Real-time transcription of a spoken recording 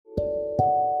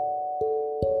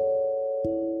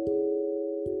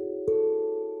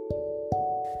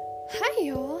Hi,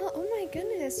 y'all. Oh my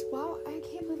goodness. Wow, I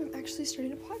can't believe I'm actually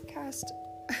starting a podcast.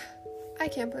 I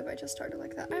can't believe I just started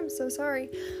like that. I'm so sorry.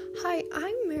 Hi,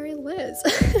 I'm Mary Liz.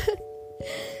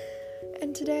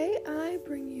 And today I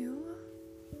bring you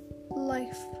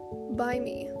Life by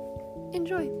Me.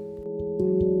 Enjoy.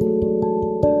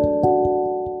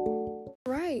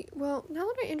 Right, well, now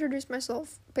that I introduced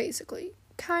myself, basically,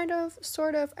 kind of,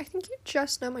 sort of, I think you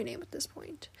just know my name at this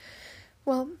point.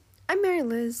 Well, I'm Mary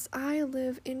Liz. I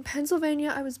live in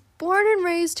Pennsylvania. I was born and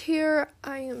raised here.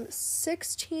 I am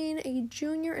 16, a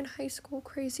junior in high school.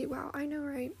 Crazy. Wow, I know,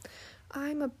 right?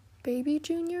 I'm a baby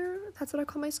junior. That's what I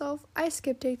call myself. I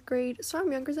skipped 8th grade, so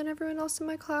I'm younger than everyone else in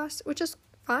my class, which is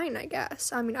fine, I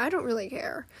guess. I mean, I don't really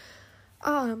care.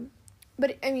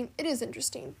 But, I mean, it is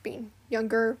interesting being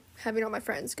younger, having all my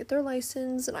friends get their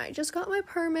license, and I just got my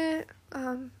permit.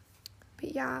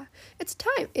 But yeah, it's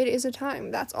time. It is a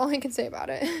time. That's all I can say about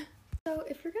it. So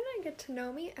if you're gonna get to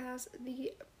know me, as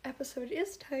the episode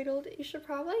is titled, you should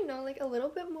probably know a little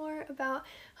bit more about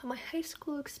how my high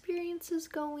school experience is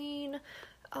going.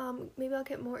 Maybe I'll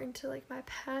get more into my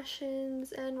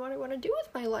passions and what I want to do with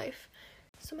my life.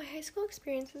 So my high school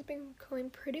experience has been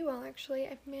going pretty well, actually.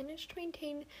 I've managed to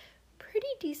maintain pretty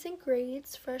decent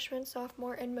grades freshman,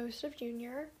 sophomore, and most of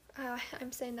junior.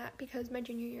 I'm saying that because my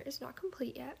junior year is not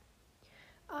complete yet.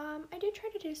 I did try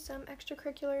to do some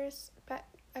extracurriculars, but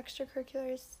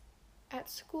extracurriculars at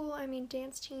school, I mean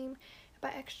dance team. By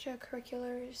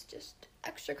extracurriculars, just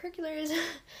extracurriculars.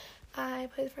 I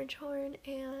play the French horn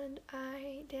and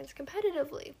I dance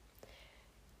competitively.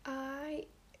 I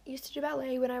used to do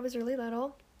ballet when I was really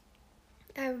little.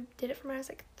 I did it from when I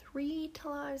was 3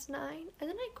 till I was 9, and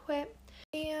then I quit.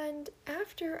 And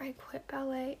after I quit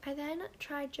ballet, I then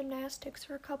tried gymnastics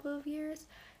for a couple of years.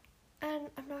 And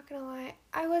I'm not gonna lie,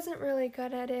 I wasn't really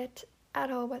good at it at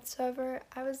all whatsoever.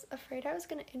 I was afraid I was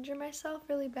gonna injure myself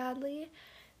really badly,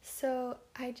 so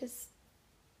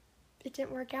it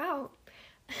didn't work out.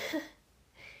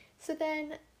 So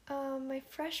then, my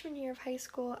freshman year of high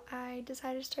school, I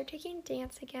decided to start taking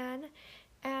dance again,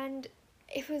 and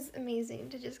it was amazing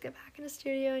to just get back in the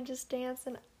studio and just dance,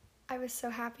 and I was so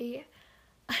happy.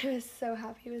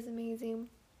 It was amazing.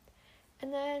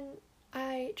 And then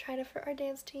I tried it for our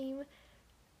dance team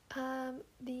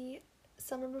the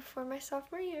summer before my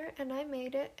sophomore year, and I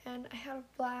made it, and I had a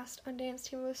blast on dance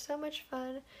team. It was so much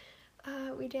fun.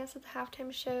 We danced at the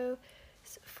halftime show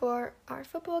for our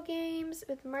football games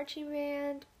with the marching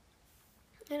band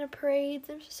and a parade.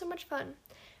 It was just so much fun.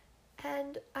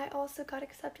 And I also got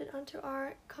accepted onto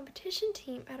our competition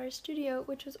team at our studio,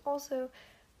 which was also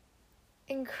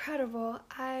incredible.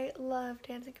 I love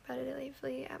dancing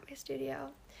competitively at my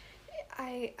studio.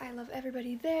 I love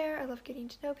everybody there. I love getting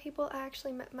to know people. I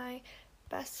actually met my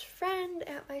best friend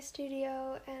at my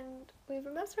studio, and we've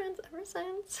been best friends ever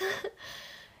since.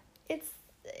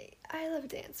 I love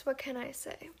dance. What can I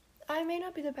say? I may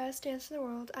not be the best dancer in the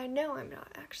world. I know I'm not,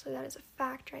 actually. That is a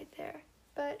fact right there.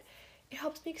 But it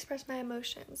helps me express my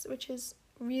emotions, which is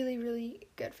really, really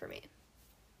good for me.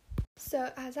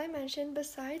 So, as I mentioned,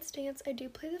 besides dance, I do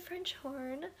play the French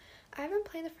horn. I haven't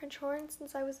played the French horn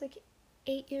since I was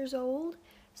 8 years old,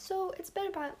 so it's been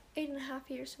about 8.5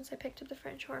 years since I picked up the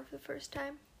French horn for the first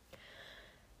time.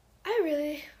 I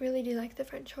really, really do like the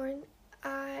French horn.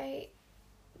 I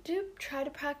do try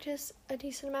to practice a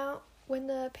decent amount. When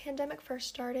the pandemic first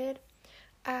started,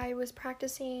 I was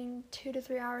practicing 2 to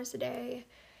 3 hours a day.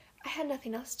 I had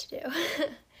nothing else to do.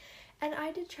 And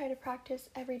I did try to practice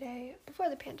every day before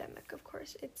the pandemic, of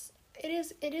course.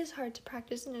 It is hard to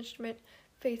practice an instrument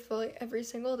faithfully every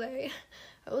single day.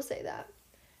 I will say that.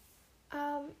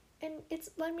 And it's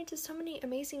led me to so many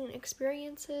amazing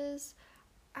experiences.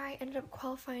 I ended up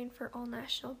qualifying for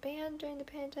all-national band during the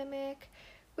pandemic,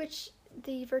 which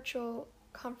the virtual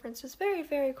conference was very,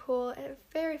 very cool and a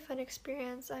very fun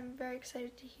experience. I'm very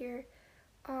excited to hear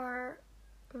our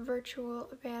virtual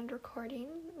band recording,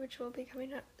 which will be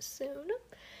coming up soon.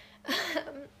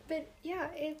 But yeah,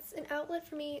 it's an outlet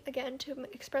for me, again, to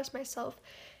express myself.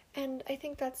 And I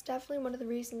think that's definitely one of the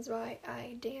reasons why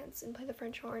I dance and play the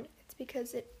French horn. It's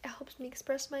because it helps me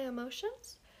express my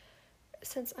emotions,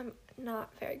 since I'm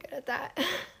not very good at that.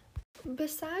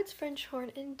 Besides French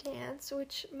horn and dance,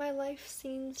 which my life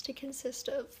seems to consist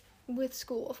of, with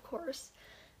school, of course,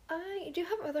 I do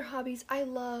have other hobbies. I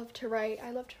love to write.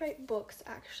 I love to write books,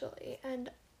 actually. And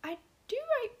I do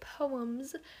write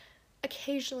poems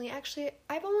occasionally. Actually,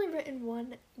 I've only written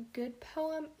one good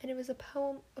poem, and it was a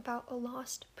poem about a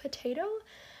lost potato.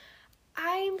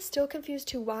 I'm still confused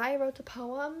to why I wrote the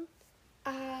poem.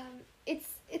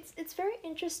 It's very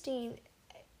interesting.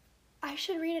 I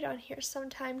should read it on here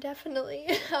sometime, definitely.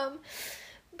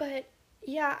 But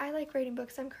yeah, I like writing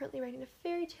books. I'm currently writing a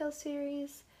fairy tale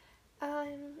series.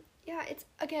 Yeah, it's,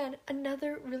 again,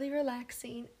 another really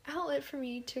relaxing outlet for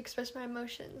me to express my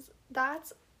emotions.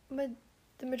 That's the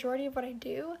majority of what I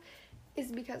do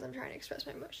is because I'm trying to express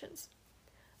my emotions.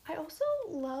 I also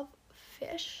love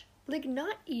fish, like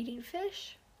not eating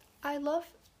fish. I love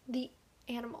the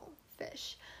animal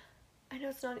fish. I know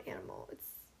it's not an animal.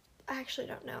 I actually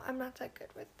don't know. I'm not that good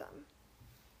with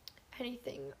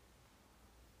anything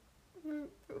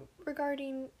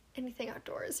regarding anything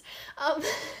outdoors.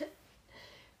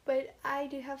 But I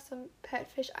do have some pet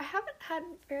fish. I haven't had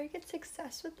very good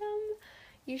success with them.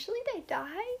 Usually they die.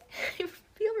 I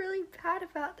feel really bad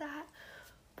about that.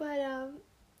 But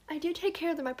I do take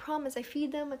care of them, I promise. I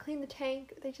feed them, I clean the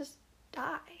tank. They just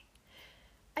die.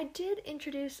 I did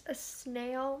introduce a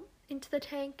snail into the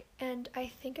tank, and I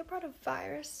think it brought a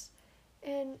virus,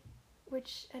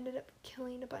 which ended up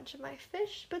killing a bunch of my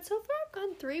fish. But so far I've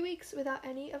gone 3 weeks without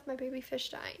any of my baby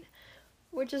fish dying,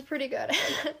 which is pretty good.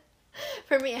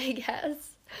 For me, I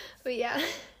guess. But yeah.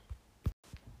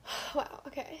 Wow,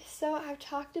 okay. So I've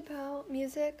talked about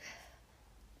music,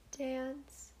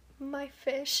 dance, my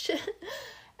fish,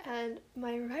 and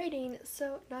my writing.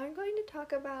 So now I'm going to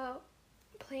talk about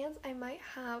plans I might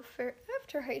have for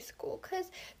after high school, because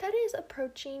that is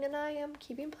approaching and I am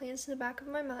keeping plans in the back of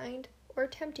my mind, or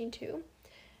attempting to.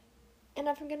 And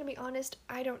if I'm going to be honest,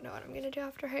 I don't know what I'm going to do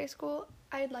after high school.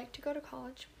 I'd like to go to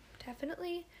college,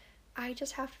 definitely. I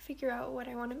just have to figure out what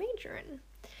I want to major in.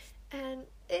 And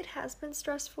it has been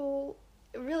stressful,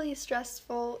 really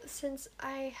stressful, since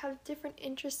I have different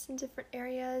interests in different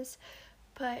areas,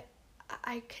 but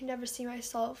I can never see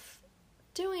myself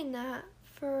doing that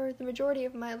for the majority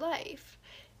of my life,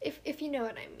 if you know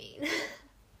what I mean.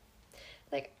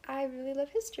 Like, I really love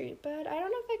history, but I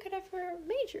don't know if I could ever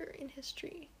major in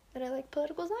history. And I like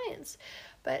political science,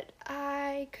 but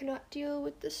I could not deal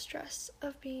with the stress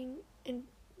of being in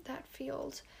that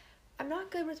field. I'm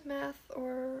not good with math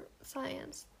or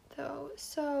science, though,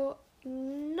 so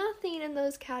nothing in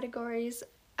those categories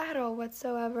at all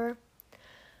whatsoever.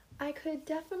 I could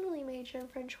definitely major in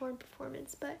French horn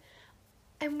performance, but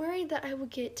I'm worried that I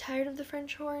would get tired of the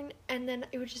French horn, and then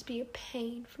it would just be a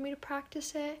pain for me to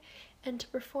practice it and to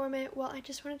perform it. Well, I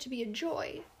just want it to be a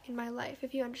joy in my life,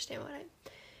 if you understand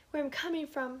where I'm coming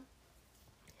from.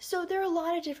 So there are a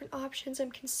lot of different options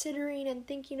I'm considering and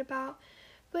thinking about,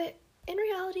 but in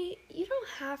reality, you don't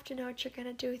have to know what you're going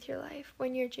to do with your life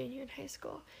when you're a junior in high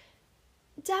school.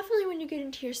 Definitely when you get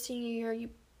into your senior year, you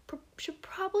should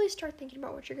probably start thinking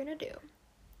about what you're going to do.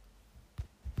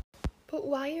 But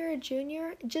while you're a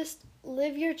junior, just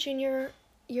live your junior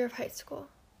year of high school.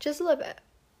 Just live it.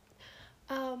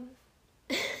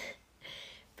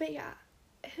 But yeah,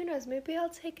 who knows, maybe I'll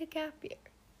take a gap year.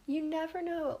 You never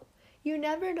know. You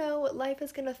never know what life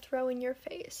is going to throw in your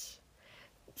face.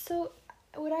 So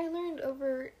what I learned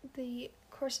over the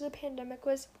course of the pandemic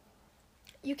was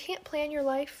you can't plan your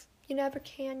life. You never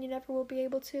can. You never will be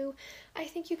able to. I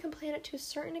think you can plan it to a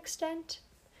certain extent,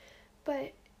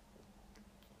 but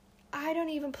I don't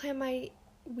even plan my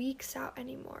weeks out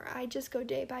anymore. I just go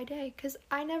day by day because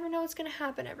I never know what's going to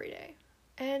happen every day.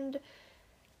 And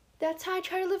that's how I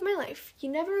try to live my life. You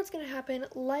never know what's going to happen.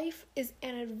 Life is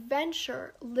an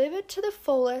adventure. Live it to the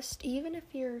fullest, even if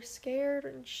you're scared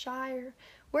and shy or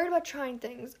worried about trying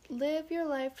things. Live your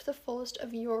life to the fullest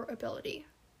of your ability.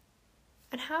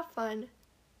 And have fun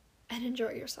and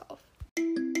enjoy yourself. I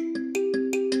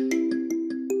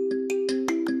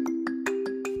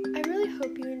really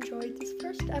hope you enjoyed this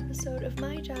first episode of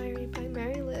My Diary by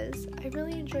Mary Liz. I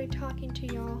really enjoyed talking to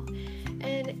y'all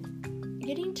and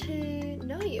getting to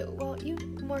know you. Well, you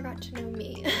more got to know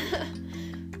me.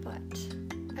 But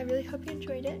I really hope you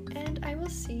enjoyed it, and I will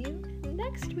see you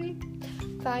next week.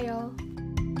 Bye, y'all.